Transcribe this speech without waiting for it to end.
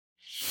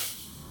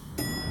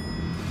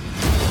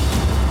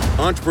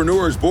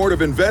Entrepreneur's Board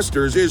of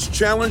Investors is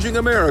challenging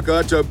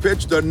America to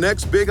pitch the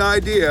next big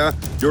idea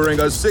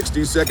during a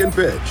 60-second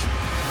pitch.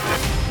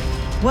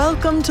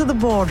 Welcome to the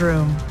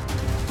boardroom.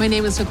 My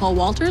name is Nicole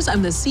Walters.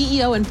 I'm the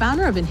CEO and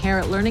founder of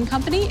Inherit Learning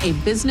Company, a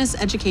business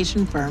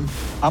education firm.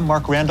 I'm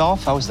Mark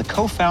Randolph. I was the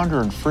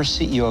co-founder and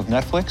first CEO of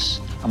Netflix.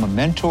 I'm a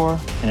mentor,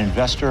 an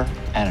investor,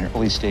 and an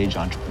early-stage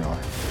entrepreneur.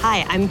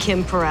 Hi, I'm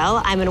Kim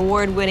Perrell. I'm an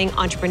award-winning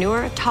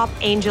entrepreneur, top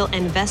angel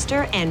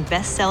investor, and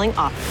best-selling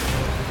author.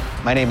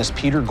 My name is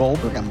Peter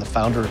Goldberg. I'm the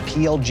founder of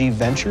PLG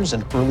Ventures,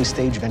 an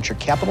early-stage venture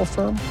capital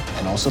firm,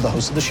 and also the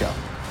host of the show.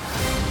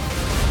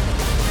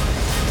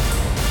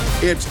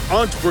 It's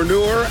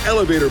Entrepreneur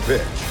Elevator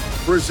Pitch,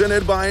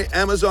 presented by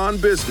Amazon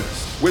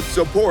Business, with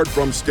support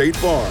from State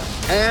Farm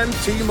and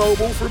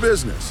T-Mobile for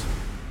Business.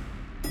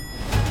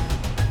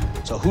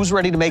 So who's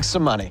ready to make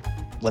some money?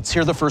 Let's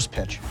hear the first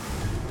pitch.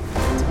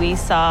 We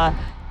saw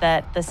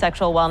that the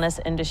sexual wellness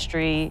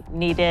industry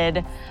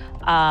needed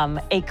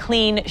a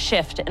clean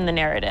shift in the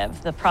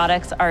narrative. The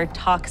products are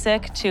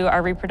toxic to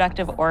our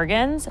reproductive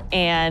organs,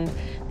 and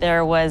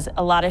there was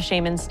a lot of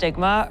shame and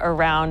stigma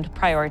around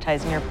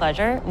prioritizing your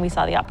pleasure, and we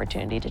saw the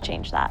opportunity to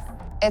change that.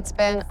 It's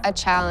been a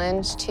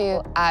challenge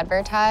to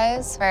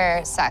advertise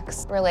for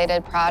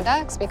sex-related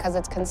products because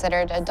it's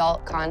considered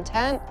adult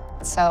content,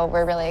 so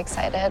we're really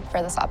excited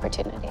for this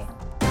opportunity.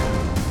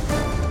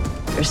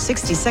 Your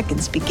 60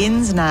 seconds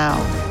begins now.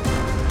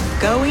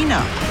 Going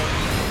up.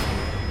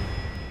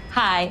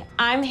 Hi,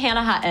 I'm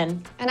Hannah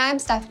Hutton. And I'm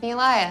Stephanie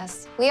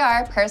Elias. We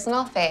are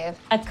Personal Fave,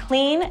 A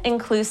clean,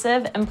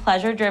 inclusive, and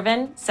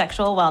pleasure-driven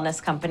sexual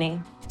wellness company.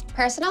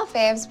 Personal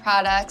Fave's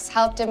products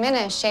help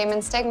diminish shame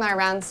and stigma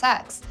around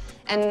sex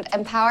and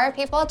empower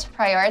people to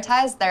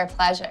prioritize their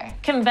pleasure.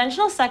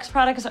 Conventional sex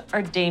products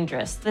are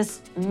dangerous.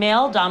 This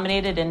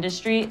male-dominated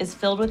industry is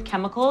filled with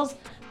chemicals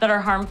that are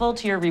harmful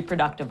to your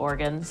reproductive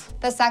organs.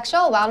 The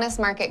sexual wellness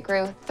market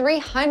grew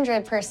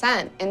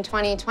 300% in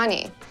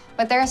 2020,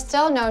 but there is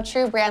still no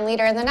true brand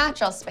leader in the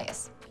natural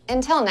space,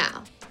 until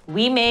now.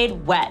 We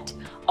made Wet,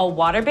 a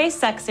water-based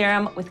sex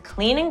serum with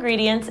clean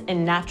ingredients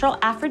and natural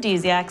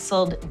aphrodisiacs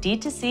sold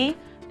D2C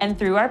and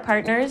through our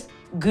partners,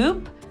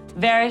 Goop,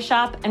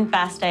 Verishop, and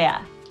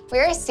FastAF.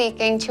 We're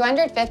seeking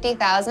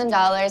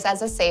 $250,000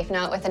 as a safe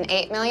note with an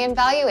 $8 million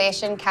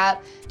valuation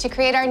cap to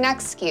create our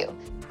next SKU,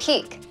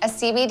 Peak, a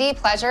CBD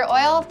pleasure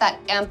oil that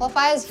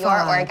amplifies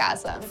your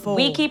orgasm. 4,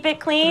 We keep it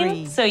clean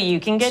 3, so you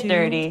can get 2,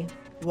 dirty.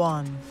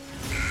 1.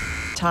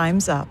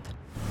 Time's up.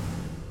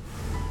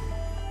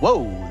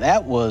 Whoa,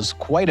 that was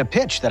quite a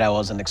pitch that I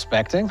wasn't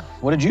expecting.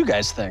 What did you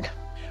guys think?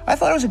 I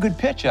thought it was a good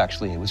pitch,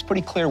 actually. It was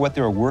pretty clear what they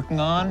were working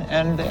on,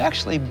 and they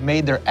actually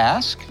made their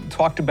ask,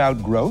 talked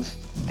about growth.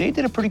 They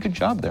did a pretty good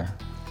job there.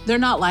 They're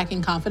not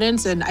lacking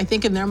confidence, and I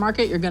think in their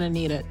market, you're gonna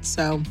need it.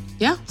 So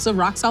yeah, it's a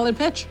rock solid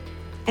pitch.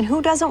 And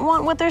who doesn't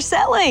want what they're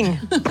selling?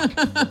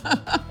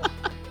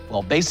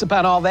 Well, based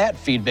upon all that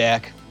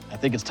feedback, I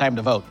think it's time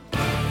to vote.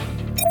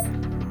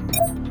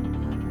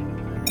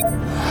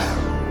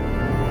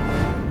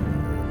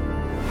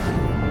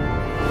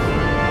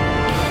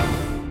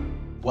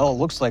 Well, it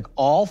looks like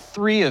all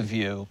three of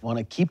you want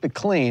to keep it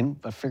clean,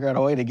 but figure out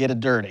a way to get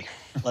it dirty.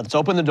 Let's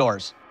open the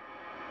doors.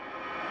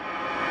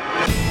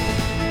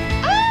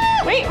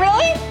 Wait,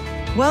 really?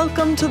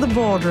 Welcome to the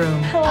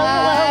boardroom. Hello,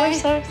 Hi. we're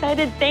so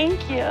excited, thank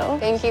you.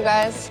 Thank you,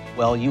 guys.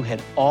 Well, you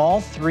had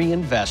all three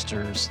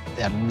investors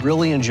that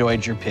really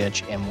enjoyed your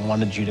pitch and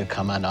wanted you to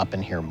come on up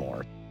and hear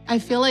more. I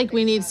feel like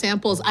we need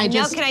samples.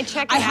 Can I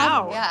check it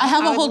out? Yeah. I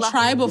have a would whole love-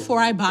 try before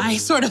I buy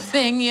sort of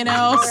thing, you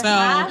know? So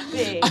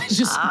happy. I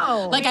just,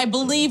 Oh. like, I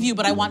believe you,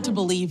 but I want to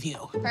believe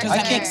you. Does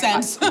that make sure.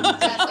 sense? You'll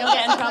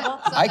get in trouble.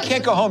 I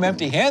can't go home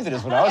empty-handed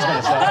is what I was going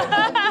to say.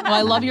 Well,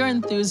 I love your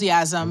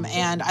enthusiasm,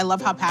 and I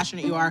love how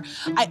passionate you are.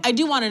 I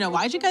do want to know,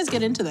 why'd you guys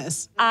get into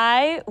this?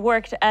 I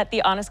worked at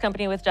The Honest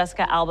Company with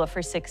Jessica Alba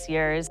for 6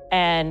 years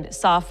and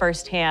saw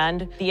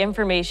firsthand the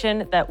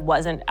information that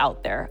wasn't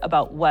out there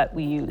about what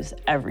we use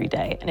every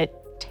day, and it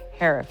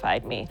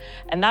terrified me.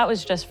 And that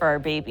was just for our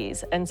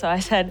babies. And so I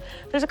said,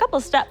 there's a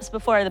couple steps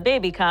before the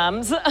baby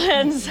comes.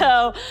 And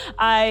so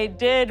I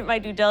did my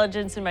due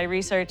diligence and my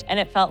research, and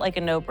it felt like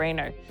a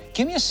no-brainer.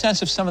 Give me a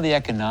sense of some of the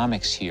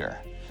economics here.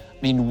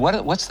 I mean,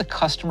 what's the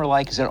customer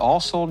like? Is it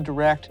all sold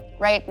direct?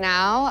 Right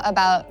now,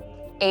 about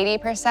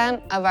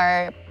 80% of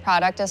our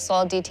product is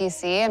sold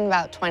DTC and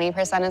about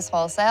 20% is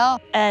wholesale.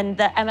 And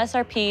the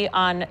MSRP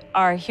on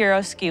our Hero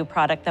SKU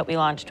product that we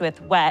launched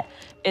with Wet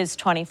is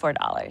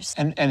 $24.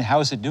 And how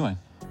is it doing?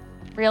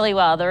 Really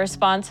well. The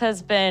response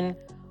has been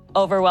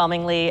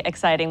overwhelmingly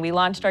exciting. We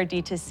launched our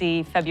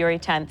D2C February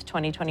 10th,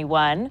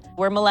 2021.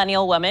 We're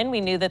millennial women.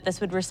 We knew that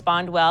this would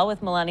respond well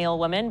with millennial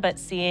women, but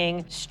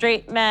seeing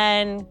straight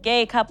men,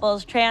 gay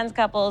couples, trans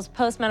couples,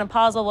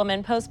 postmenopausal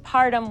women,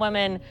 postpartum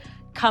women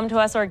come to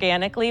us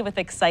organically with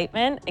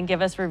excitement and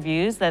give us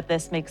reviews that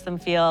this makes them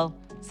feel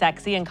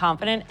sexy and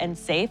confident and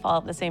safe all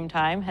at the same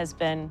time has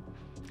been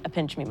a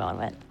pinch me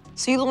moment.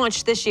 So you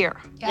launched this year.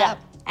 Yeah.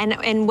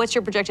 And what's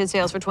your projected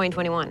sales for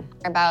 2021?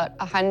 About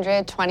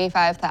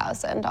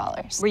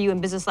 $125,000. Were you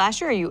in business last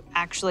year, or are you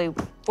actually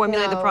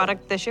formulate the No.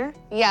 product this year?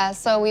 Yeah,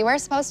 so we were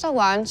supposed to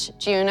launch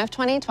June of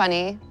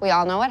 2020. We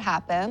all know what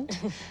happened.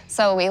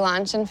 So we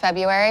launched in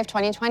February of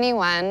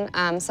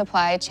 2021.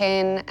 Supply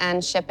chain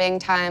and shipping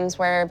times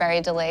were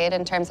very delayed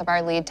in terms of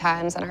our lead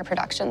times and our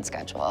production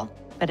schedule.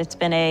 But it's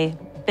been a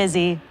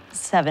busy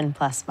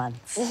 7+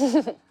 months.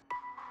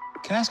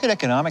 Can I ask an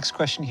economics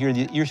question here?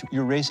 You're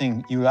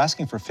asking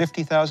for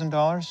 $50,000?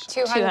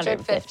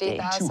 $250,000.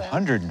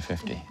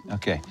 $250.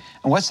 Okay.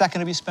 And what's that going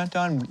to be spent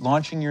on?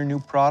 Launching your new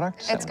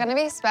product? It's going to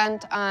be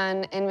spent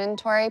on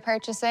inventory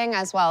purchasing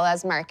as well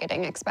as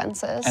marketing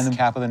expenses. And the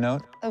cap of the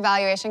note? The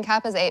valuation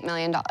cap is $8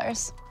 million.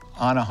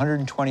 On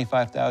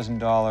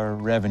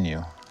 $125,000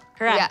 revenue.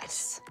 Correct.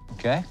 Yes.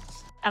 Okay.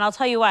 And I'll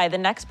tell you why. The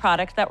next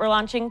product that we're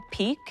launching,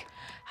 Peak,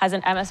 has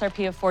an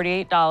MSRP of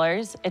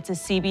 $48. It's a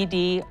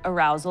CBD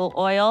arousal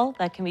oil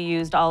that can be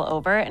used all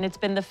over, and it's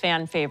been the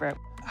fan favorite.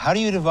 How do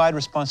you divide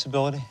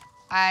responsibility?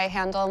 I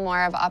handle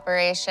more of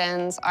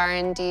operations,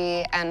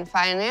 R&D, and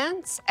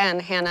finance,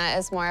 and Hannah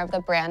is more of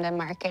the brand and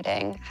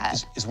marketing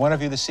head. Is one of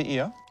you the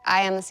CEO?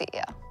 I am the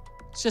CEO.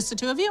 It's just the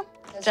two of you?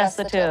 It's Just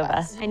the two of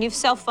us. And you've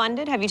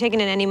self-funded? Have you taken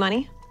in any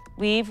money?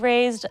 We've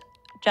raised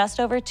just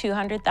over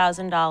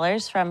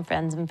 $200,000 from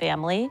friends and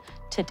family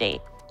to date.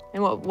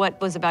 And what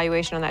was the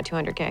valuation on that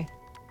 200K?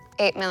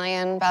 $8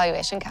 million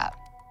valuation cap.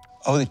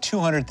 Oh, the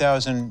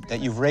 $200,000 that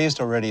you've raised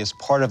already is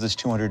part of this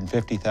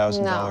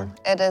 $250,000. No,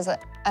 it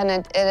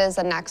is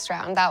a next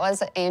round. That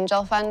was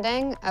angel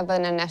funding of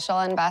an initial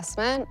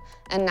investment,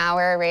 and now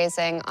we're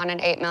raising on an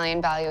 $8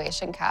 million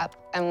valuation cap,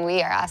 and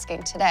we are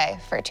asking today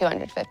for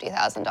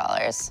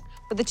 $250,000.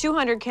 But the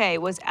 200K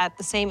was at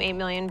the same 8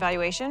 million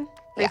valuation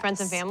for your friends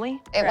and Yes.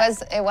 family?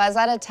 It was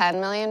at a 10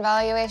 million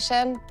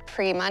valuation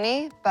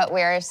pre-money, but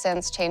we're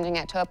since changing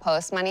it to a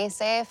post-money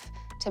safe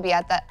to be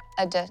at the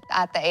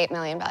 8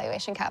 million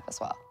valuation cap as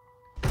well.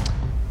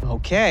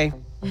 Okay,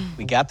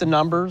 we got the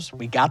numbers,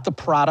 we got the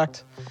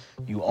product.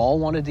 You all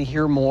wanted to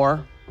hear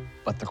more,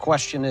 but the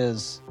question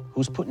is,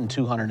 who's putting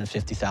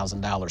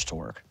 $250,000 to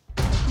work?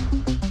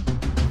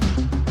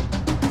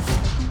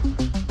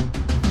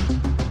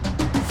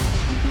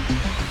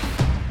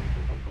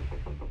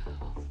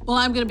 Well,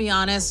 I'm going to be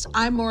honest.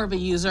 I'm more of a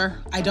user.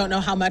 I don't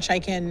know how much I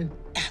can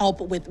help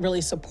with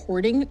really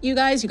supporting you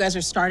guys. You guys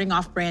are starting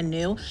off brand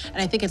new, and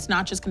I think it's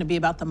not just going to be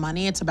about the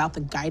money, it's about the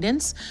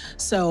guidance.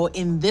 So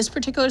in this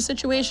particular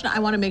situation, I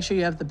want to make sure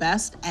you have the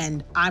best,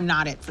 and I'm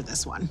not it for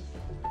this one.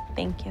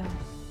 Thank you.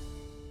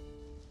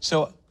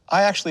 So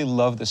I actually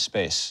love this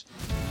space.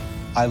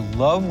 I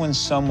love when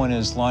someone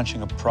is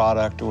launching a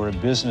product or a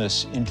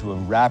business into a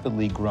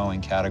rapidly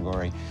growing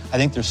category. I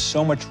think there's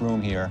so much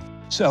room here.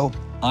 So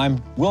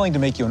I'm willing to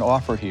make you an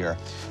offer here.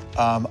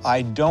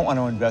 I don't want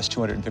to invest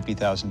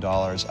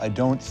 $250,000. I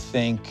don't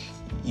think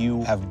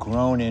you have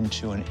grown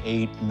into an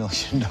 $8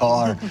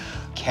 million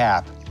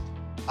cap.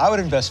 I would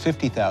invest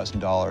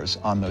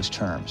 $50,000 on those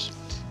terms.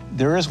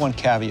 There is one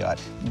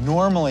caveat.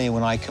 Normally,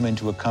 when I come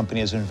into a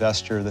company as an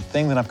investor, the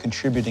thing that I'm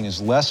contributing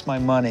is less my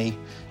money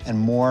and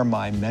more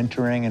my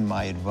mentoring and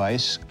my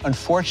advice.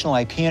 Unfortunately,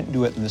 I can't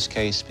do it in this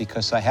case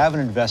because I have an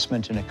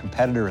investment in a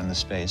competitor in the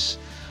space.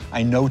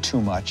 I know too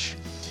much.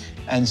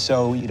 And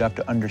so you'd have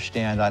to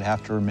understand I'd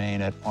have to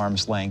remain at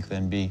arm's length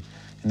and be,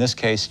 in this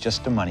case,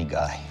 just a money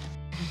guy.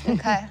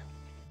 Okay.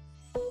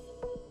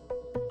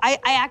 I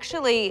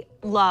actually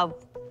love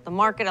the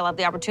market. I love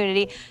the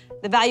opportunity.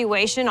 The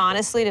valuation,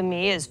 honestly, to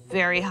me is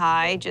very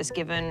high, just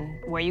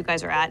given where you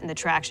guys are at in the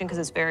traction, because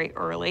it's very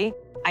early.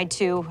 I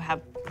too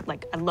have,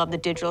 I love the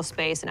digital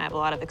space, and I have a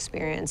lot of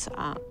experience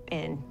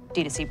in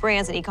D2C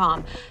brands and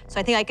e-com. So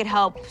I think I could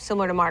help,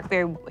 similar to Mark,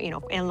 in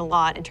a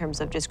lot in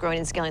terms of just growing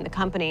and scaling the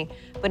company,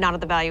 but not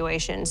at the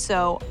valuation.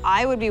 So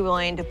I would be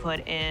willing to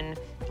put in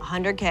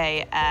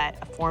 $100K at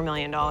a $4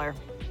 million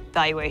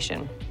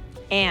valuation,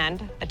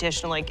 and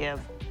additionally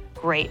give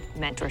great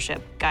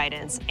mentorship,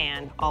 guidance,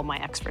 and all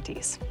my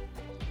expertise.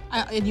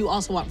 And you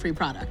also want free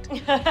product.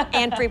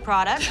 And free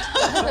product.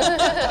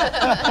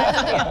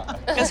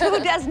 Because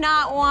who does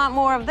not want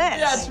more of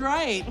this? That's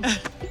right.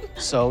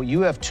 So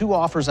you have two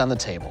offers on the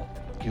table.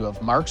 You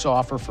have Mark's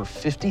offer for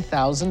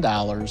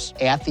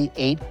 $50,000 at the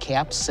 8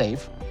 cap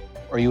safe,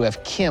 or you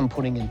have Kim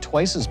putting in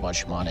twice as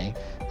much money,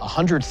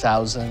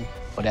 $100,000,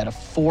 but at a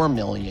 $4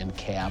 million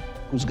cap,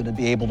 who's going to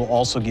be able to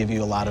also give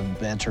you a lot of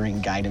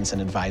mentoring, guidance,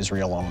 and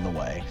advisory along the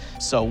way.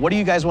 So what do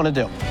you guys want to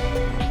do?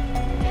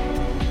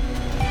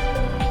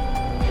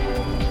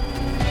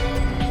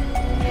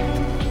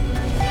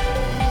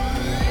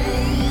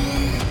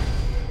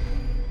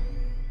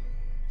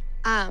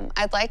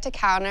 I'd like to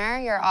counter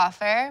your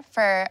offer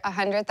for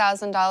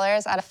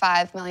 $100,000 at a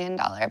 $5 million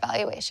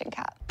valuation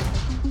cap.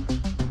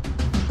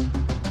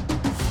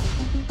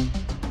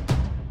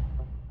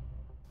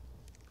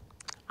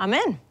 I'm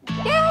in.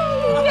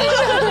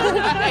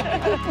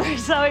 We're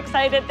so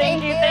excited.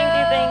 Thank you,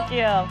 thank you.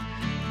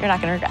 You're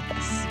not gonna regret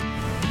this.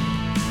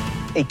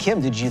 Hey, Kim,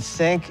 did you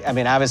think,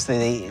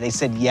 obviously they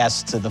said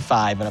yes to the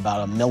 5 in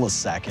about a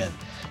millisecond.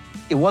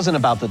 It wasn't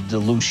about the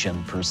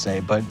dilution per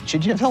se, but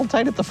should you have held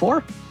tight at the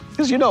 4?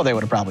 Because they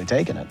would have probably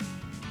taken it.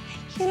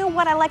 you know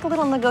what, I like a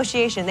little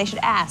negotiation. They should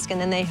ask,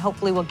 and then they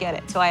hopefully will get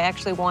it. So I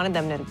actually wanted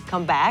them to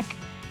come back,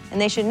 and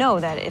they should know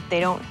that if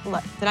they're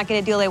not getting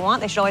a deal they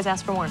want, they should always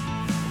ask for more.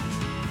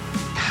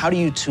 How do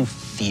you two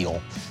feel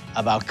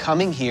about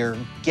coming here,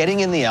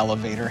 getting in the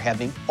elevator,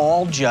 having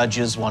all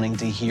judges wanting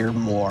to hear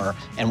more,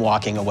 and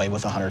walking away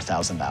with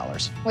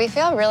 $100,000? We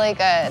feel really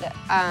good.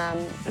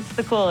 It's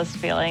the coolest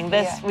feeling.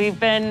 Yeah. We've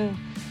been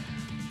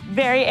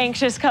very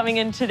anxious coming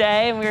in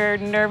today, and we were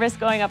nervous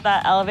going up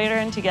that elevator,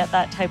 and to get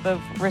that type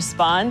of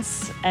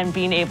response and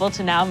being able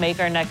to now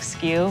make our next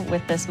SKU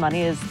with this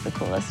money is the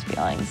coolest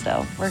feeling.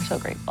 So we're so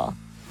grateful.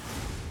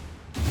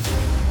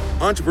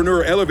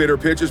 Entrepreneur Elevator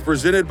Pitch is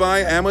presented by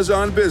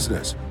Amazon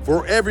Business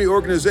for every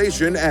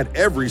organization at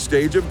every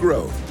stage of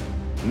growth.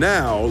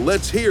 Now,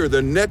 let's hear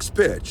the next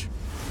pitch.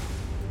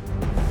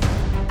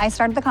 I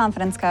started the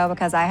Confidence Co.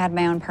 because I had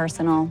my own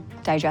personal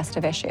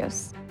digestive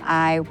issues.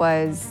 I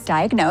was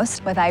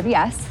diagnosed with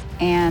IBS,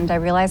 and I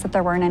realized that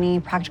there weren't any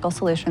practical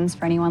solutions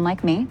for anyone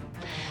like me.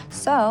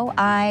 So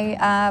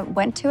I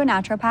went to a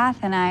naturopath,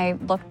 and I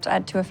looked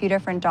to a few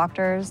different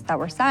doctors that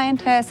were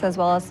scientists, as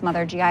well as some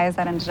other GIs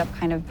that ended up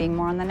kind of being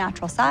more on the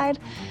natural side,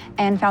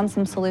 and found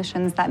some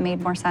solutions that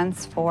made more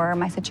sense for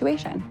my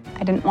situation.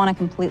 I didn't want to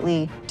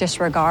completely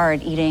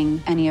disregard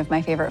eating any of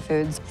my favorite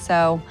foods,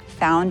 so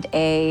found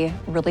a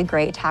really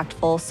great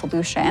tactful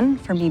solution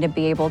for me to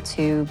be able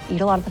to eat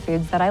a lot of the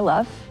foods that I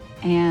love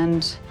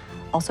and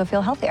also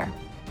feel healthier.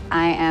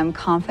 I am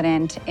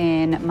confident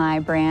in my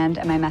brand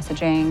and my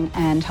messaging,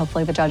 and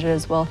hopefully the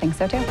judges will think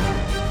so too.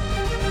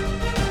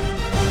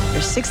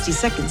 Your 60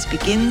 seconds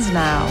begins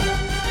now.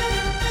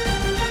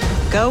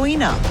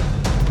 Going up.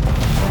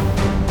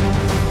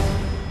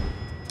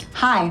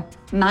 Hi,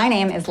 my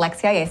name is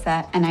Lexia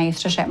Yesa, and I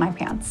used to shit my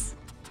pants.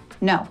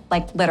 No,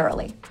 like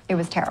literally, it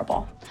was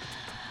terrible.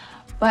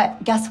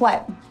 But guess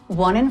what?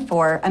 1 in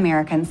 4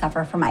 Americans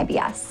suffer from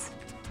IBS.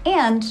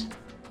 And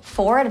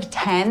 4 out of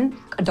 10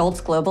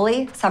 adults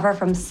globally suffer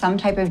from some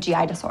type of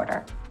GI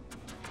disorder.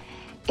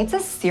 It's a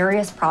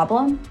serious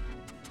problem,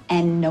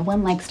 and no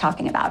one likes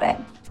talking about it.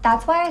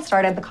 That's why I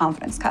started the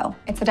Confidence Co.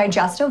 It's a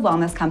digestive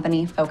wellness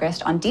company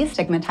focused on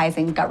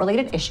destigmatizing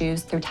gut-related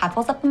issues through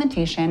tactful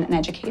supplementation and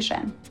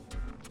education.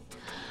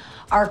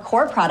 Our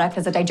core product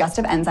is a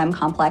digestive enzyme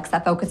complex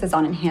that focuses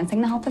on enhancing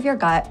the health of your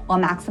gut while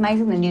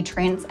maximizing the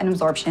nutrients and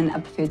absorption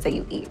of the foods that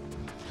you eat.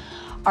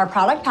 Our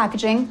product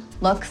packaging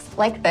looks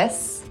like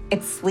this.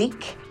 It's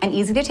sleek and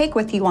easy to take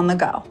with you on the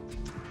go.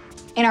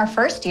 In our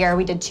first year,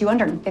 we did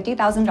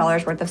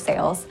 $250,000 worth of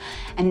sales,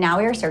 and now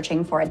we are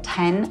searching for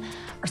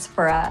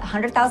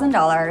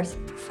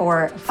 $100,000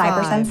 for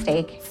 5%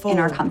 stake in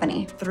our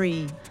company.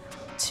 3,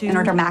 2, in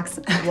order to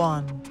max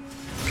 1.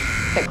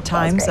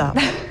 Time's up.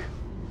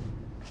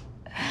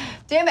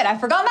 Damn it! I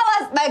forgot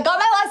I got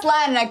my last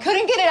line and I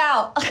couldn't get it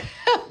out.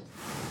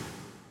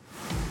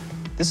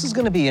 This is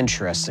going to be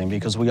interesting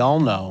because we all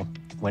know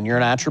when you're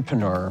an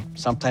entrepreneur,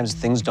 sometimes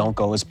things don't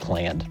go as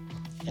planned.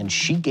 And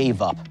she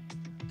gave up.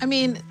 I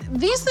mean,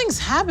 these things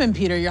happen,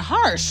 Peter. You're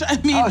harsh. I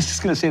mean, I was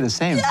just going to say the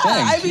same thing.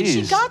 I mean,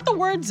 she Jeez. got the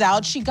words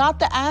out, she got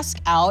the ask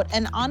out,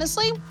 and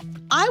honestly,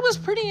 I was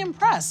pretty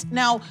impressed.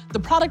 Now, the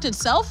product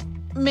itself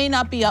may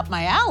not be up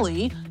my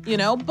alley,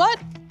 but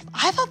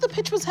I thought the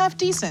pitch was half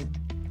decent.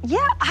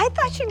 Yeah, I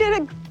thought she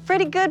did a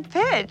pretty good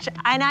pitch.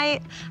 And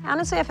I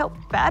felt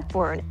bad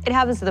for her. It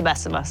happens to the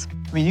best of us. I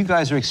mean, you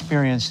guys are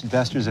experienced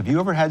investors. Have you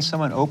ever had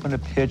someone open a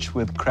pitch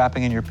with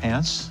crapping in your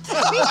pants?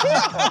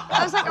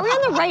 I was like, are we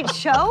on the right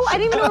show? I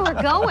didn't even know where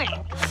we're going.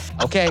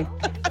 Okay,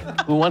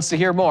 who wants to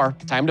hear more?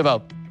 Time to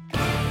vote.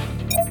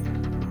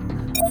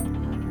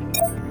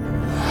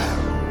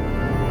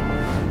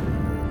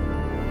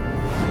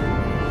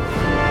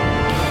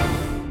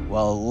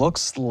 Well, it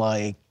looks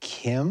like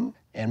Kim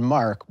and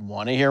Mark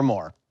want to hear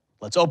more.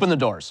 Let's open the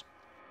doors.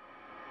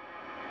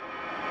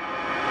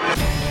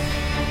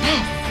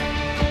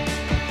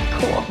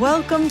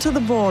 Welcome to the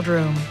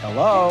boardroom.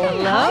 Hello.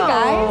 Hi,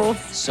 guys.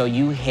 So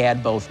you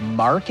had both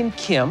Mark and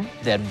Kim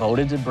that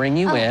voted to bring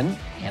you in,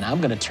 and I'm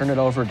gonna turn it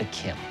over to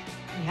Kim.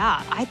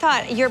 Yeah, I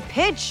thought your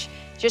pitch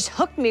just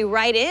hooked me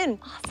right in.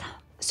 Awesome.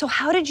 So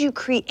how did you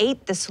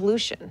create the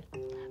solution?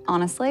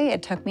 Honestly,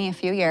 it took me a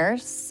few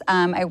years.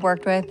 I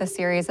worked with a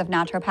series of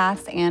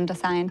naturopaths and a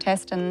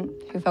scientist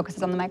who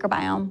focuses on the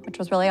microbiome, which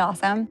was really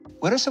awesome.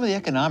 What are some of the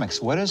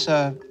economics? What does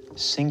a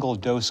single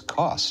dose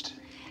cost?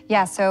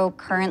 Yeah, so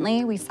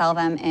currently we sell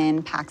them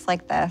in packs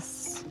like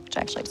this, which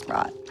I actually just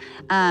brought.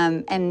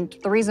 And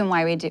the reason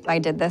why I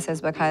did this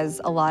is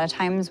because a lot of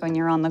times when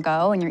you're on the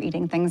go and you're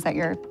eating things that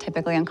you're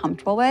typically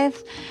uncomfortable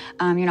with,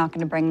 you're not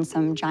gonna bring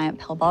some giant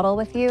pill bottle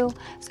with you.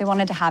 So I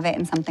wanted to have it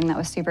in something that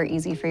was super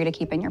easy for you to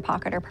keep in your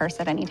pocket or purse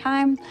at any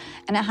time.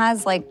 And it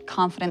has like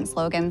confident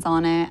slogans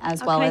on it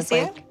as well as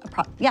like,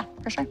 yeah,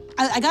 for sure.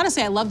 I gotta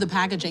say, I love the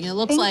packaging. It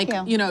looks Thank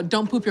like, you.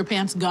 Don't poop your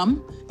pants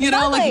gum. Like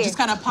Exactly. you just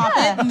kind of pop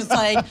it and it's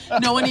like,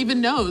 no one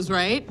even knows,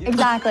 right?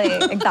 Exactly,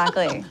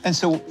 exactly. And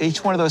so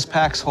each one of those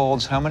packs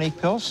holds how many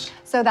pills?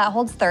 So that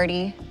holds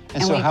 30.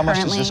 And so we how much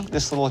currently, does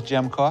this little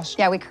gem cost?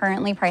 Yeah, we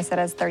currently price it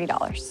as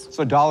 $30.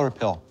 So $1 a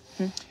pill.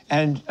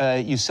 And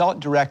you sell it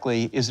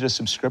directly. Is it a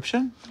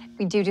subscription?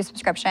 We do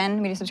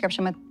subscription. We do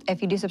subscription with,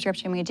 if you do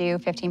subscription, we do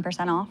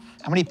 15% off.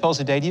 How many pills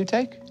a day do you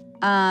take?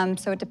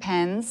 So it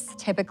depends.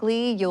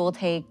 Typically, you'll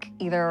take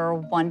either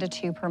 1 to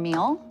 2 per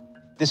meal.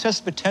 This has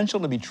the potential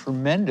to be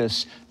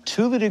tremendous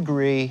to the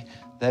degree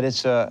that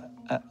it's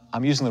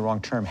I'm using the wrong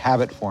term,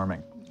 habit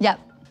forming. Yep.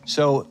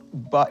 So,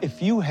 but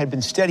if you had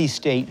been steady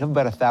state, you have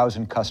about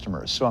 1,000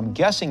 customers. So I'm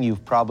guessing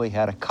you've probably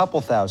had a couple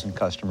thousand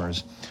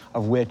customers,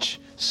 of which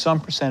some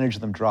percentage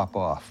of them drop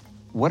off.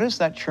 What does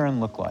that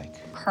churn look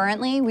like?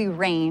 Currently, we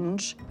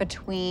range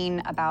between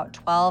about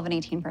 12 and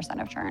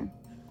 18% of churn.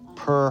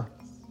 Per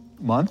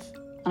month?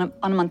 On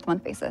a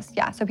month-to-month basis,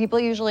 yeah. So people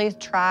usually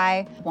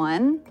try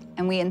one,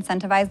 and we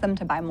incentivize them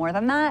to buy more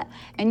than that.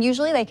 And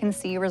usually they can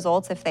see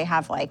results if they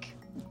have like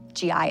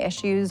GI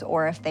issues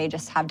or if they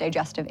just have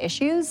digestive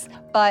issues.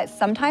 But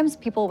sometimes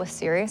people with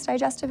serious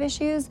digestive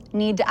issues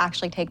need to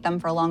actually take them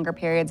for longer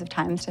periods of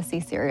times to see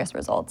serious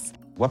results.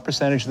 What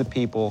percentage of the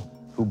people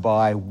who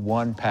buy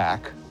one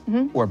pack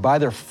or buy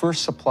their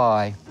first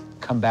supply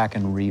come back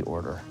and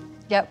reorder?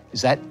 Yep.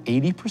 Is that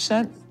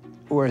 80%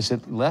 or is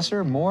it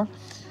lesser, more?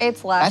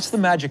 It's less. That's the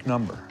magic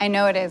number. I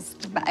know it is,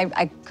 but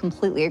I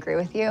completely agree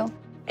with you.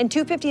 And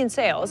 250 in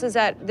sales, is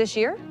that this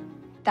year?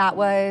 That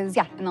was,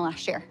 yeah, in the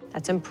last year.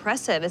 That's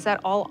impressive. Is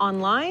that all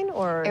online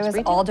or? It was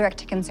retail? all direct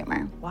to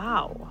consumer.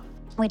 Wow.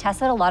 We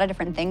tested a lot of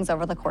different things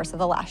over the course of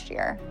the last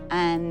year.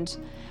 And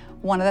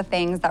one of the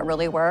things that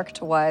really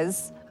worked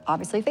was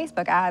obviously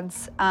Facebook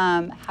ads.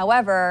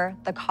 However,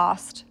 the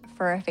cost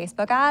for a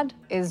Facebook ad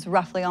is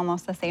roughly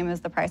almost the same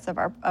as the price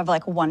of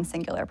like one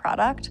singular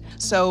product.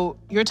 So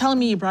you're telling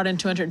me you brought in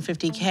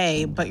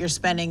 $250K, but you're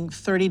spending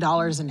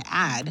 $30 an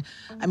ad.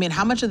 I mean,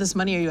 how much of this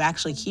money are you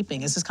actually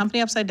keeping? Is this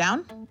company upside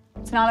down?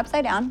 It's not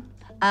upside down.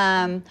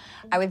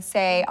 I would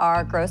say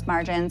our gross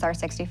margins are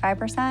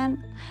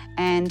 65%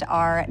 and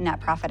our net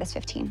profit is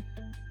 15%.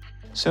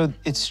 So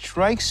it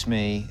strikes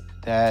me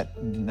that,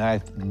 and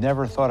I've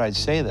never thought I'd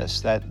say this,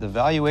 that the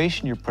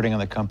valuation you're putting on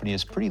the company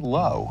is pretty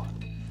low.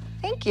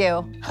 Thank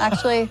you.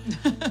 Actually,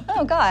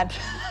 oh God.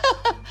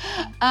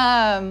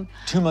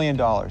 $2 million.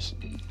 So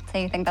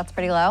you think that's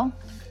pretty low?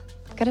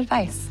 Good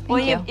advice.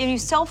 Thank you. And you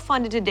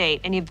self-funded to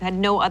date and you've had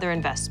no other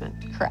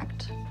investment.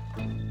 Correct.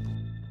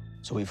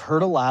 So we've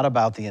heard a lot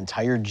about the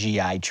entire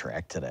GI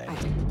track today.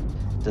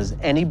 Does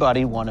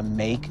anybody want to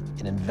make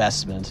an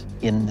investment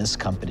in this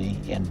company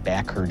and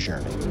back her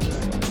journey?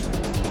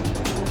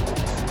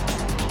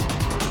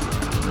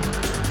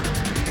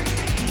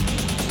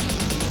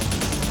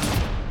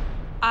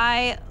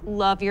 I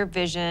love your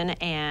vision,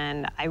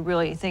 and I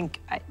really think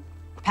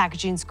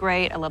packaging's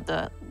great. I love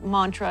the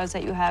mantras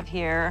that you have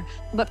here,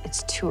 but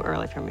it's too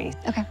early for me.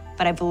 Okay.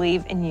 But I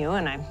believe in you,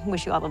 and I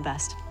wish you all the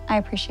best. I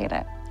appreciate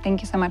it.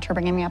 Thank you so much for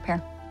bringing me up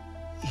here.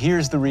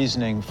 Here's the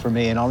reasoning for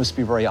me, and I'll just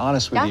be very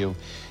honest with you.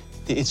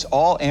 It's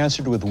all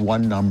answered with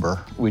one number,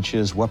 which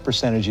is what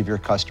percentage of your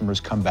customers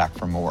come back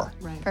for more.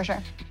 Right. For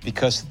sure.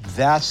 Because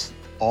that's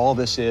all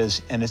this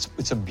is, and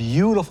it's a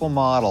beautiful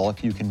model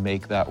if you can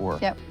make that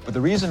work. Yep. But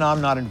the reason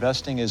I'm not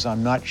investing is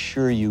I'm not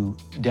sure you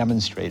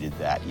demonstrated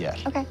that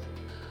yet. Okay.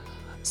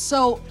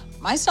 So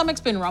my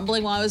stomach's been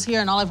rumbling while I was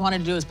here, and all I've wanted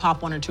to do is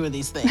pop 1 or 2 of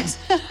these things.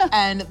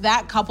 And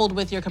that coupled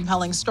with your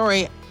compelling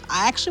story,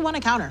 I actually want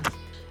to counter.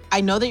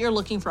 I know that you're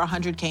looking for a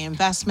 $100K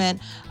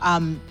investment.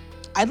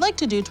 I'd like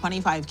to do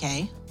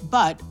 $25K,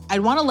 but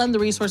I'd want to lend the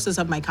resources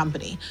of my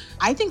company.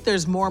 I think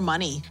there's more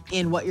money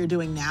in what you're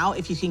doing now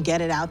if you can get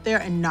it out there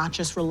and not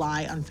just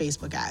rely on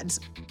Facebook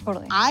ads.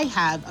 Totally. I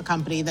have a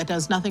company that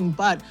does nothing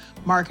but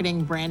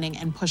marketing, branding,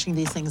 and pushing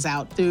these things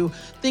out through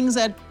things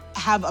that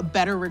have a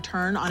better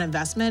return on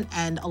investment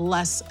and a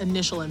less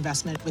initial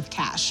investment with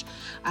cash.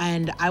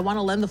 And I want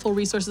to lend the full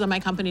resources of my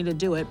company to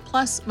do it,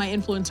 plus my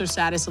influencer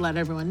status to let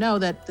everyone know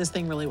that this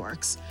thing really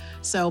works.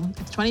 So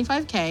it's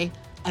 $25K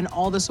and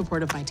all the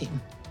support of my team.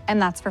 And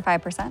that's for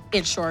 5%?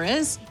 It sure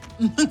is.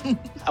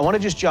 I want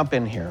to just jump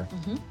in here.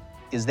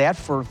 Is that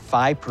for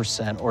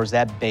 5% or is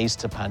that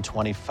based upon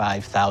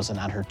 $25,000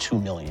 on her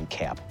 $2 million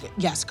cap?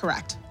 Yes,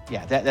 correct.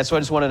 Yeah, that's what I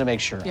just wanted to make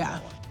sure.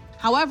 Yeah.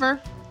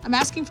 However, I'm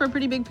asking for a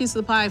pretty big piece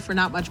of the pie for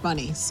not much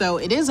money. So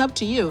it is up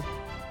to you.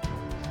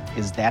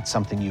 Is that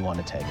something you want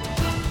to take?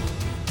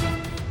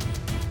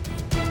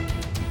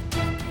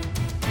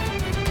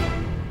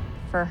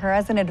 For her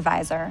as an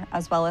advisor,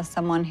 as well as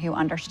someone who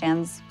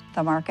understands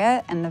the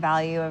market and the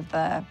value of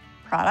the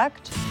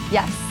product,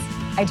 yes,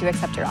 I do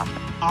accept your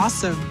offer.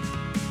 Awesome.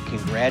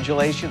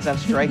 Congratulations on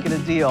striking a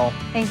deal.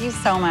 Thank you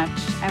so much.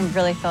 I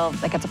really feel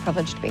like it's a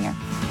privilege to be here.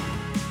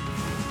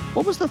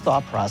 What was the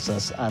thought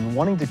process on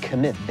wanting to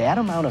commit that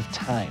amount of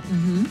time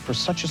for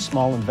such a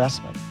small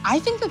investment? I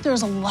think that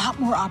there's a lot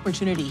more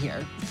opportunity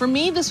here. For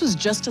me, this was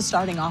just a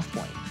starting off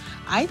point.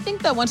 I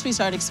think that once we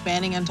start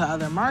expanding into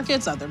other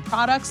markets, other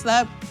products,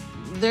 that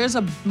there's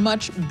a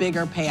much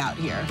bigger payout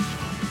here.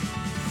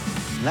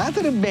 Not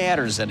that it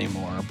matters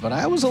anymore, but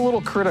I was a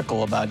little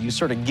critical about you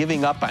sort of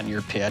giving up on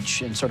your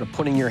pitch and sort of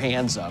putting your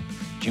hands up.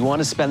 Do you want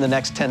to spend the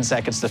next 10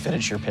 seconds to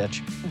finish your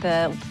pitch?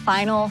 The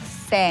final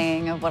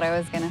saying of what I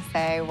was going to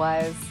say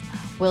was,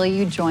 will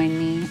you join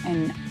me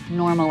in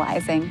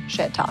normalizing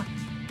shit talk?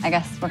 I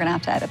guess we're gonna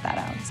have to edit that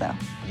out, so.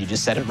 You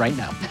just said it right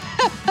now.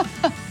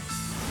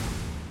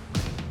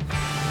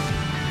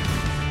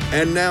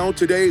 And now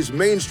today's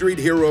Main Street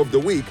Hero of the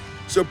Week,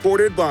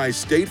 supported by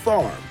State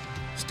Farm.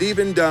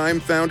 Stephen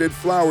Dime founded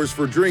Flowers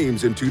for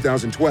Dreams in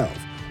 2012,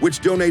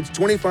 which donates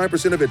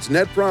 25% of its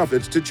net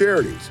profits to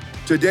charities.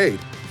 To date,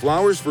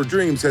 Flowers for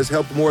Dreams has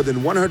helped more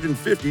than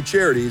 150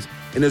 charities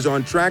and is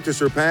on track to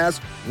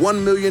surpass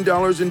 $1 million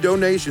in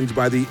donations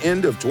by the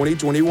end of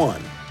 2021.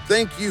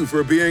 Thank you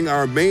for being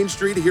our Main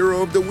Street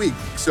Hero of the Week,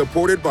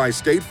 supported by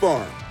State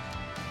Farm.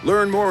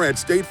 Learn more at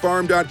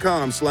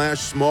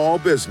statefarm.com/small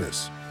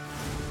business.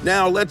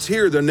 Now let's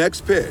hear the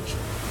next pitch.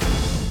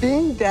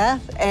 Being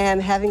deaf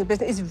and having a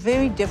business is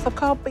very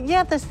difficult, but yeah,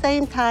 at the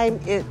same time,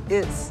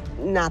 it's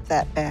not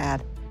that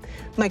bad.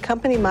 My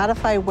company,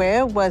 Modify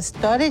Wear, was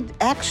started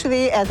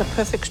actually as a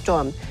perfect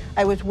storm.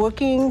 I was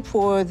working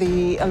for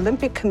the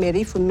Olympic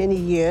Committee for many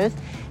years,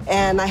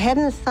 and I had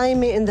an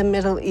assignment in the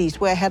Middle East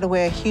where I had to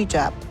wear a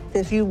hijab.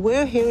 If you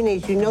wear hearing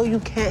aids, you know you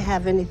can't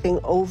have anything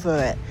over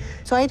it.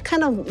 So I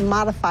kind of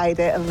modified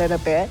it a little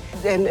bit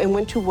and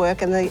went to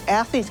work, and the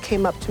athletes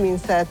came up to me and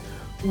said,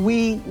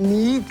 we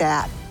need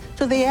that.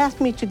 So they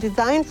asked me to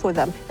design for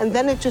them, and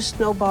then it just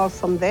snowballed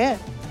from there.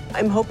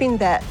 I'm hoping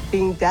that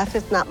being deaf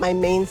is not my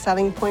main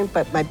selling point,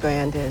 but my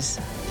brand is.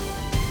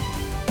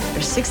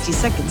 Your 60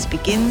 seconds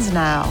begins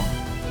now.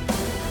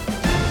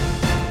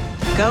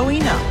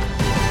 Going up.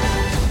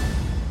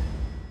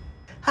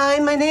 Hi,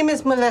 my name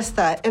is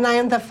Melissa, and I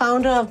am the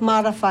founder of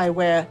Modify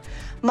Wear.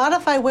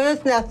 Modify Wear is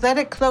an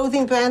athletic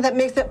clothing brand that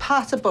makes it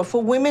possible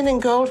for women and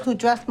girls who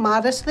dress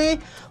modestly,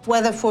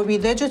 whether for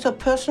religious or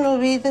personal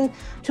reasons,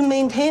 to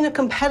maintain a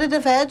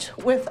competitive edge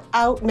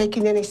without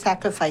making any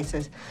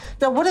sacrifices.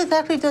 Now, what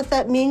exactly does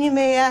that mean, you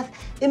may ask?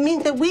 It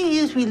means that we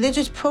use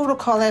religious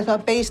protocol as our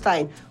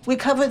baseline. We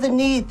cover the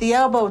knees, the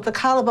elbows, the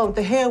collarbone,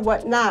 the hair,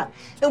 whatnot.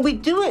 And we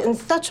do it in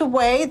such a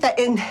way that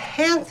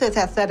enhances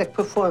athletic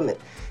performance.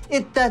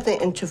 It doesn't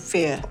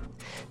interfere.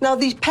 Now,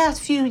 these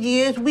past few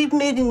years, we've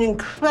made an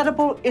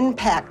incredible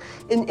impact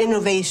in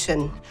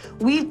innovation.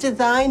 We've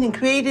designed and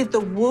created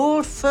the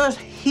world's first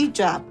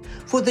hijab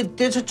for the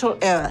digital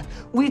era.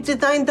 We've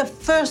designed the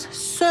first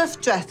surf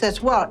dress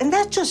as well, and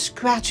that's just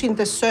scratching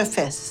the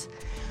surface.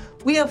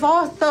 We have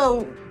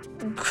also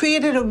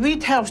created a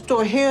retail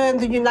store here in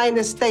the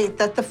United States.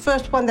 That's the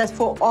first one that's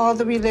for all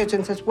the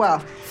religions as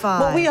well.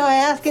 What we are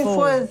asking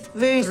for is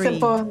very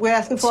simple. We're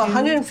asking for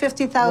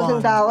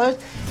 $150,000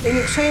 in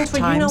exchange for,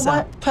 you know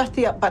what? Press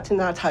the up button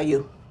and I'll tell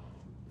you.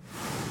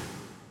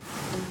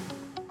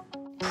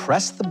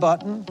 Press the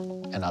button,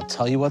 and I'll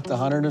tell you what the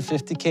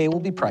 $150K will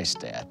be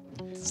priced at.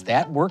 Does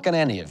that work on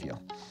any of you?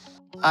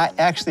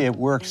 Actually, it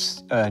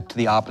works to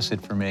the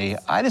opposite for me.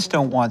 I just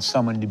don't want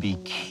someone to be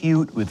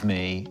cute with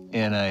me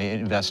in an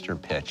investor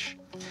pitch.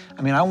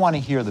 I mean, I want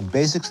to hear the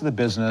basics of the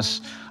business.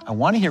 I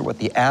want to hear what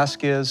the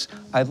ask is.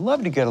 I'd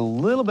love to get a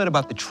little bit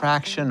about the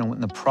traction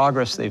and the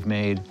progress they've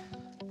made.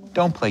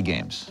 Don't play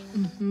games.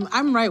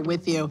 I'm right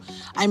with you.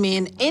 I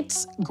mean,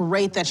 it's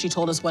great that she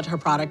told us what her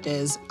product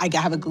is. I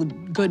have a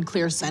good,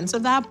 clear sense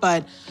of that.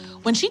 But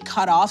when she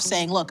cut off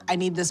saying, look, I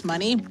need this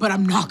money, but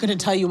I'm not going to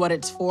tell you what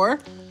it's for,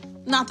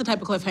 not the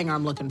type of cliffhanger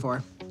I'm looking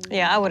for.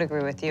 Yeah, I would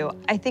agree with you.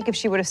 I think if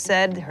she would have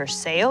said her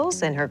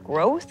sales and her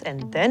growth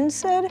and then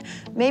said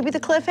maybe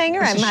the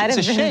cliffhanger, I might have been.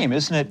 It's a shame,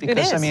 isn't it?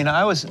 Because, I mean,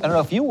 I don't know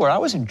if you were, I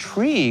was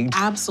intrigued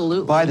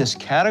by this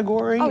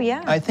category. Oh,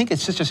 yeah. I think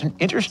it's just an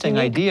interesting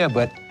idea,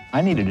 but I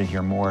needed to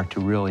hear more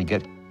to really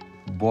get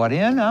bought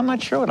in. I'm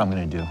not sure what I'm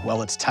going to do.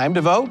 Well, it's time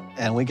to vote,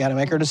 and we got to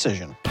make our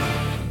decision.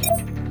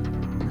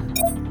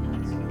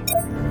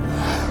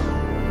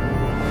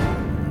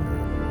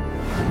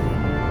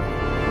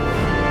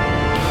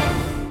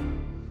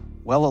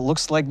 Well, it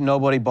looks like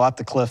nobody bought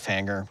the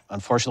cliffhanger.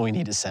 Unfortunately, we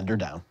need to send her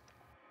down.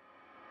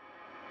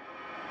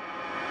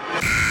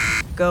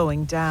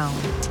 Going down.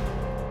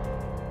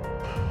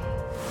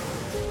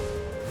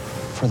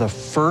 For the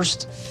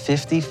first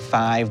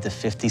 55 to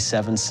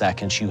 57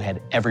 seconds, you had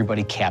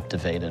everybody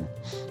captivated,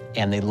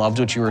 and they loved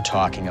what you were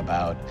talking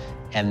about.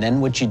 And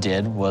then what you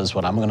did was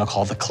what I'm gonna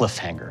call the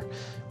cliffhanger.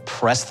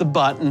 Press the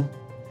button,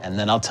 and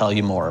then I'll tell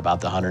you more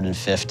about the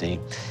 150.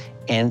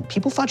 And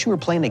people thought you were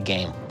playing a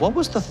game. What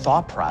was the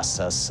thought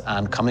process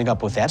on coming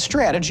up with that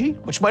strategy,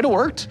 which might have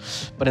worked,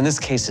 but in this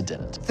case it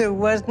didn't? There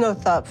was no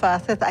thought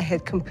process. I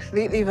had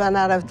completely run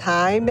out of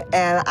time,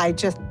 and it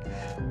just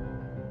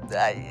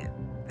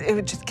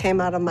came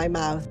out of my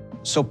mouth.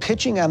 So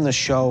pitching on the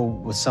show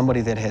with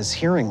somebody that has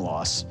hearing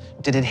loss,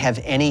 did it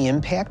have any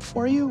impact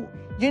for you?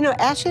 You know,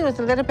 actually it was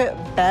a little bit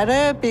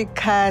better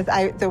because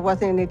there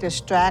wasn't any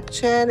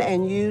distraction,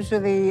 and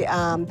usually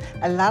a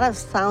lot of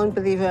sound,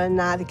 believe it or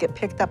not, it get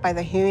picked up by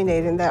the hearing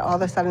aid, and that all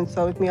of a sudden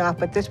throws me off.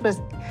 But this was,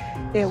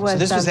 So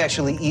this was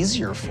actually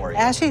easier for you?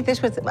 Actually,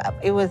 it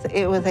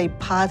was a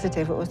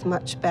positive. It was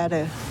much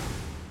better.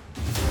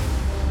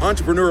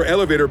 Entrepreneur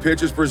Elevator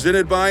Pitch is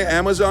presented by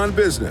Amazon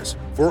Business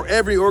for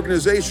every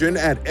organization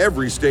at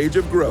every stage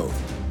of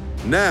growth.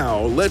 Now,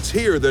 let's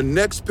hear the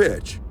next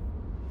pitch.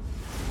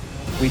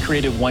 We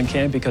created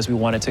OneKin because we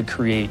wanted to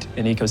create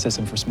an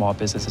ecosystem for small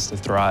businesses to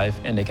thrive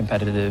in a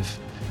competitive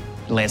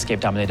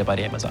landscape dominated by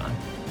Amazon.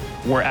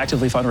 We're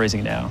actively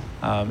fundraising now,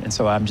 and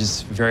so I'm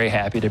just very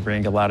happy to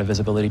bring a lot of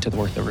visibility to the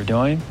work that we're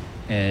doing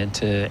and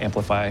to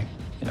amplify,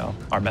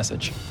 our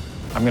message.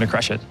 I'm gonna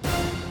crush it.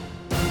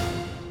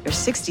 Your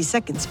 60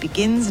 seconds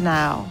begins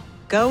now.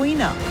 Going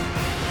up.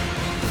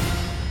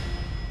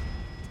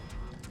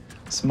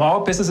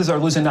 Small businesses are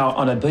losing out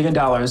on $1 billion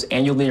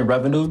annually in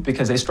revenue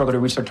because they struggle to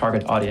reach their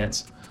target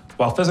audience.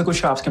 While physical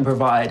shops can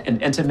provide an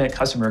intimate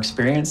customer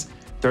experience,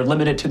 they're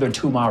limited to their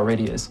 2-mile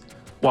radius.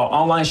 While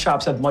online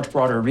shops have much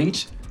broader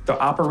reach,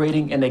 they're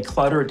operating in a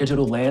cluttered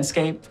digital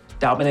landscape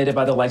dominated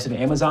by the likes of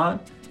Amazon,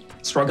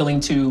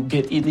 struggling to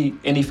get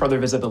any further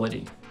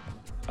visibility.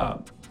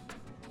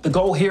 The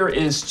goal here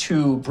is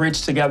to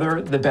bridge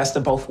together the best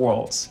of both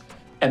worlds.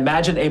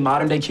 Imagine a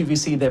modern-day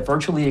QVC that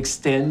virtually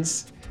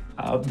extends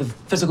the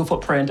physical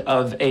footprint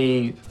of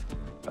a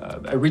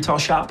retail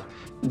shop,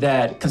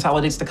 that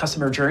consolidates the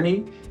customer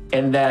journey,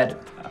 and that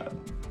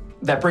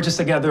bridges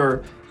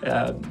together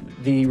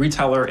the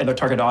retailer and their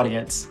target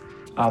audience.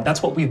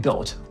 That's what we've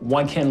built,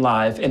 OneKin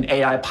Live, an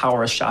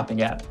AI-powered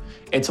shopping app.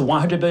 It's a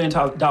 $100 billion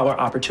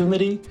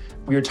opportunity.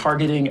 We are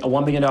targeting a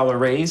 $1 million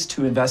raise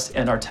to invest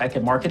in our tech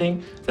and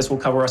marketing. This will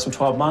cover us for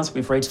 12 months.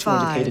 We've raised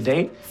 $200K to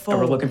date, and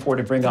we're looking forward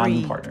to bring on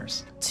new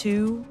partners.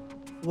 2,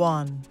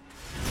 1.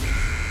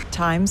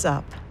 Time's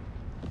up.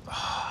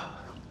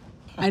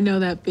 I know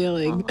that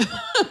feeling.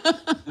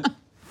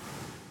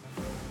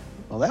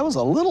 Well, that was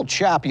a little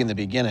choppy in the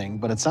beginning,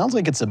 but it sounds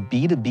like it's a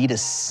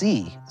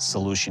B2B2C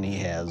solution he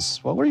has.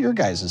 What were your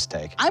guys'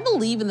 take? I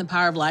believe in the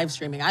power of live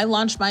streaming. I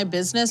launched my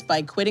business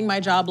by quitting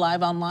my job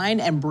live online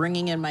and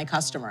bringing in my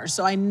customers.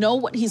 So I know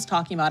what he's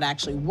talking about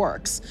actually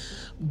works.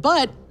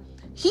 But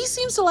he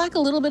seems to lack a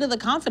little bit of the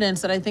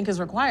confidence that I think is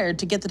required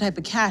to get the type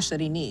of cash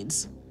that he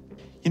needs.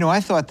 I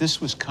thought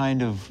this was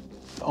kind of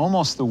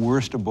almost the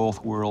worst of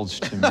both worlds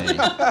to me.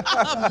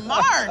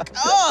 Mark,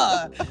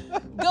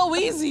 go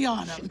easy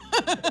on him.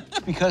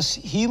 Because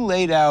he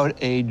laid out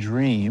a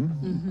dream.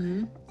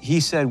 Mm-hmm.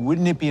 He said,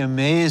 wouldn't it be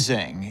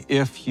amazing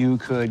if you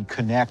could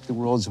connect the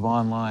worlds of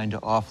online to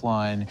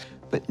offline,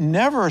 but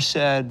never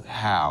said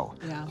how.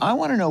 Yeah. I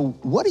want to know,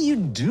 what are you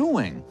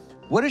doing?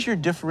 What is your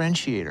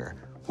differentiator?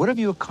 What have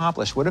you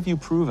accomplished? What have you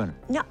proven?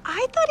 No,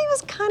 I thought he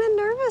was kind of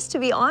nervous, to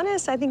be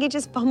honest. I think he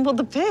just fumbled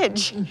the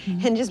pitch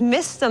and just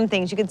missed some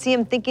things. You could see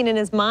him thinking in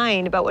his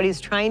mind about what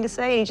he's trying to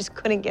say, and he just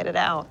couldn't get it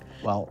out.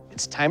 Well,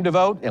 it's time to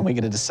vote, and we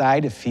get to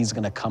decide if he's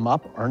going to come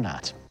up or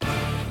not.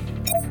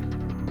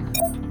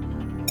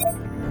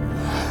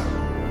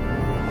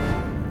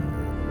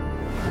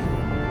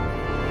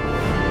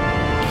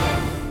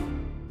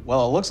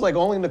 Well, it looks like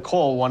only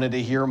Nicole wanted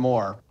to hear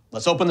more.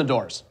 Let's open the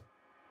doors.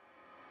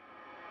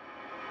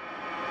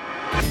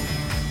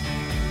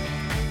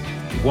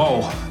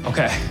 Whoa,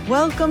 okay.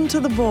 Welcome to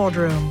the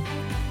boardroom.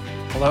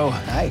 Hello.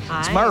 Hi.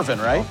 It's Marvin,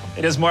 right?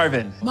 It is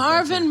Marvin.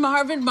 Marvin.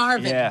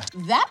 Yeah.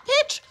 That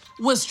pitch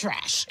was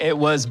trash. It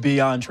was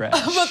beyond trash.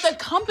 But the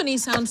company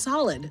sounds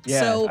solid. Yeah,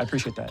 so I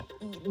appreciate that.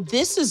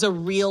 This is a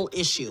real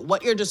issue.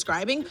 What you're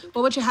describing,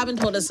 but what you haven't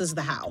told us is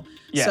the how.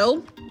 Yeah.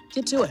 So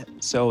get to it.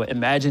 So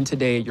imagine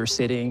today you're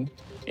sitting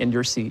in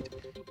your seat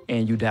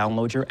and you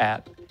download your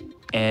app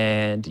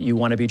and you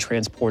want to be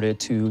transported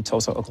to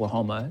Tulsa,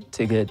 Oklahoma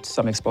to get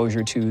some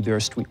exposure to their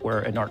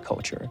streetwear and art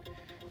culture.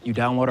 You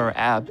download our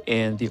app,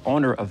 and the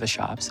owner of the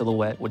shop,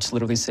 Silhouette, which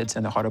literally sits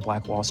in the heart of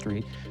Black Wall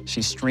Street,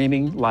 she's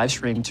live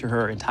streaming to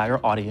her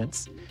entire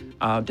audience.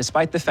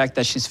 Despite the fact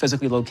that she's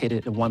physically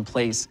located in one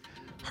place,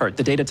 the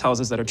data tells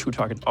us that her true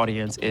target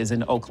audience is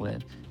in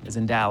Oakland, is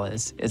in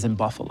Dallas, is in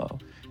Buffalo.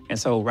 And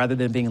so rather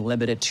than being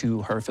limited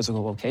to her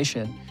physical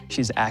location,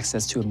 she's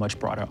access to a much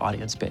broader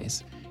audience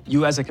base.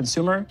 You as a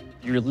consumer,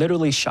 you're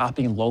literally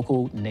shopping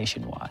local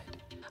nationwide.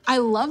 I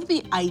love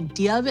the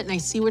idea of it, and I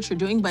see what you're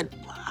doing, but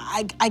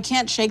I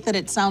can't shake that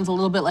it sounds a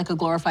little bit like a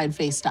glorified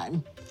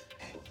FaceTime.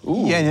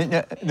 Ooh.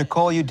 Yeah,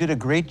 Nicole, you did a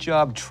great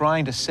job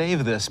trying to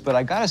save this, but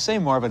I gotta say,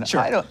 Marvin, sure.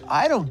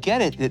 I don't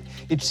get it.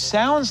 It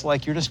sounds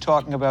like you're just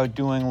talking about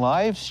doing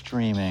live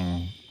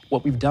streaming.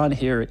 What we've done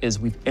here is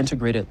we've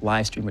integrated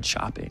live stream with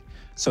shopping.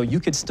 So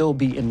you could still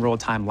be in real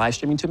time live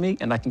streaming to me,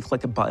 and I can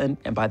click a button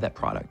and buy that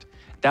product.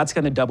 That's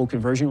gonna double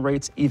conversion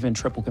rates, even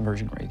triple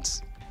conversion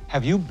rates.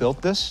 Have you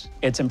built this?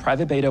 It's in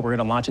private beta. We're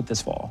gonna launch it this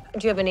fall. Do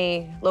you have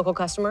any local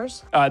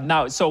customers?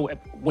 Now, so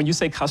when you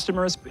say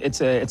customers,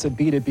 it's a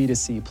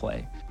B2B2C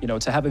play.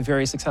 To have a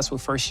very successful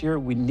first year,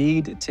 we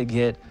need to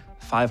get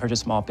 500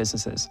 small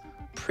businesses.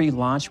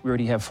 Pre-launch, we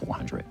already have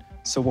 400.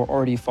 So we're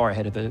already far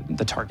ahead of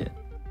the target.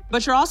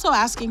 But you're also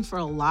asking for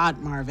a lot,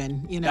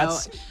 Marvin.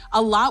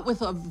 A lot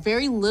with a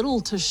very little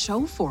to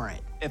show for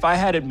it. If I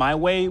had it my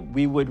way,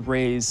 we would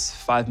raise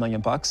 $5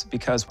 million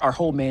because our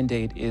whole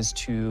mandate is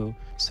to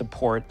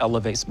support,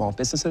 elevate small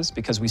businesses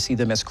because we see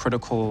them as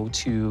critical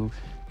to,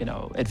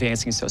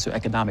 advancing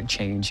socioeconomic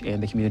change in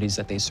the communities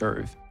that they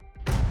serve.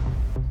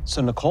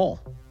 So Nicole,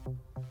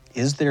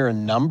 is there a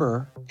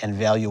number and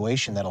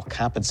valuation that'll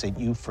compensate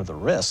you for the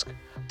risk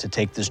to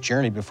take this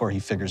journey before he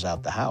figures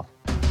out the how?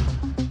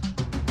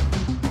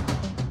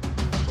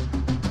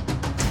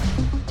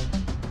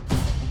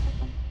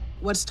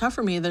 What's tough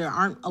for me, there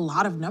aren't a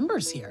lot of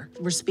numbers here.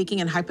 We're speaking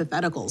in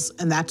hypotheticals,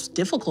 and that's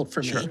difficult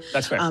for me.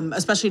 That's fair.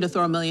 Especially to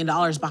throw $1 million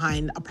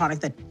behind a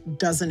product that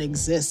doesn't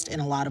exist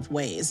in a lot of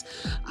ways.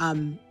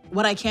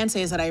 What I can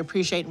say is that I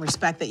appreciate and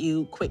respect that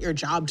you quit your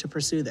job to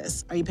pursue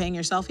this. Are you paying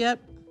yourself yet?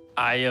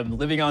 I am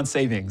living on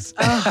savings.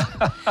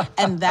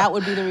 And that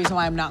would be the reason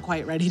why I'm not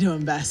quite ready to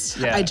invest.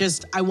 Yeah.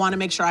 I want to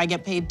make sure I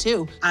get paid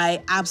too.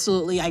 I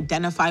absolutely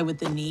identify with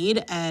the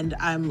need, and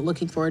I'm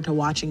looking forward to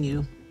watching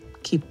you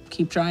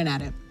keep trying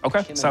at it.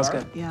 Okay, sounds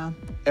good. Yeah.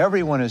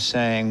 Everyone is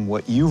saying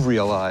what you've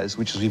realized,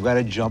 which is we've got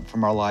to jump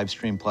from our live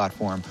stream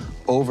platform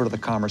over to the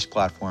commerce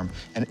platform.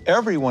 And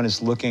everyone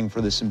is looking for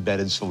this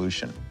embedded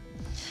solution.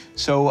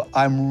 So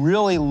I'm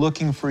really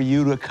looking for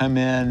you to come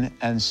in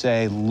and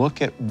say,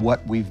 look at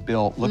what we've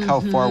built, look how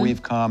far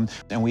we've come,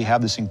 and we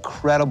have this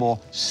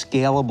incredible,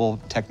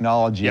 scalable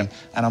technology, and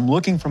I'm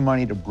looking for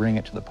money to bring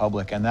it to the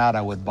public, and that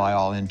I would buy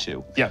all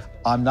into. Yeah.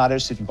 I'm not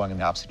interested in going in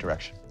the opposite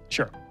direction.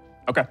 Sure.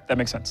 Okay, that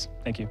makes sense.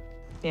 Thank you.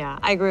 Yeah,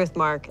 I agree with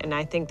Mark, and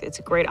I think it's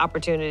a great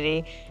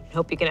opportunity. I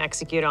hope you can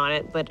execute on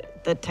it,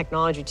 but the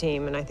technology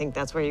team, and I think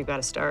that's where you've got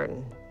to start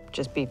and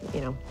just be,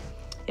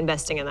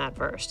 investing in that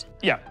first.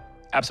 Yeah,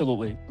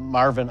 absolutely.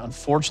 Marvin,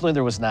 unfortunately,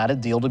 there was not a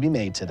deal to be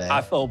made today.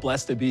 I feel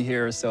blessed to be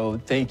here, so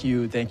thank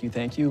you,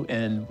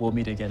 and we'll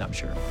meet again, I'm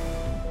sure.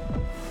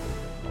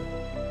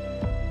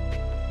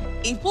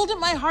 He pulled at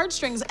my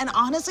heartstrings, and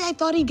honestly, I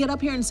thought he'd get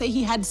up here and say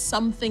he had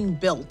something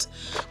built,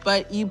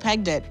 but you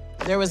pegged it.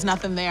 There was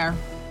nothing there.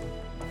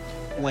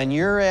 When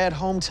you're at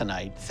home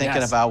tonight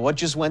thinking about what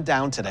just went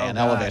down today, an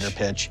elevator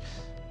pitch,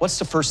 what's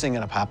the first thing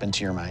gonna pop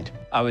into your mind?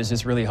 I was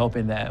just really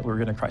hoping that we were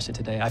gonna crush it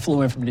today. I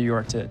flew in from New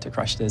York to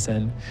crush this,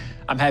 and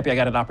I'm happy I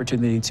got an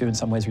opportunity to, in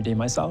some ways, redeem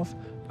myself,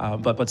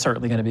 but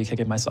certainly gonna be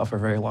kicking myself for a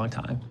very long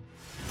time.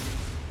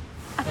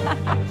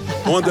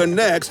 On the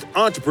next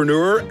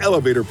Entrepreneur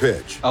Elevator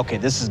Pitch. Okay,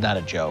 this is not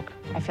a joke.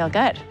 I feel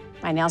good.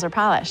 My nails are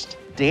polished.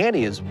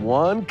 Danny is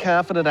one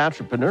confident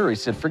entrepreneur. He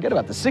said, forget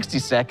about the 60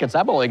 seconds.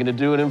 I'm only gonna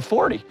do it in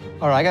 40.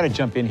 All right, I got to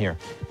jump in here.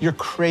 You're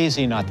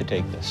crazy not to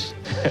take this.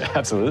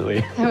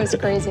 Absolutely. That was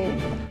crazy.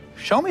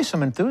 Show me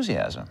some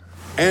enthusiasm.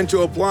 And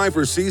to apply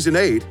for Season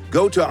 8,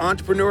 go to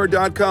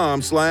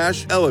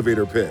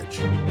entrepreneur.com/elevator pitch.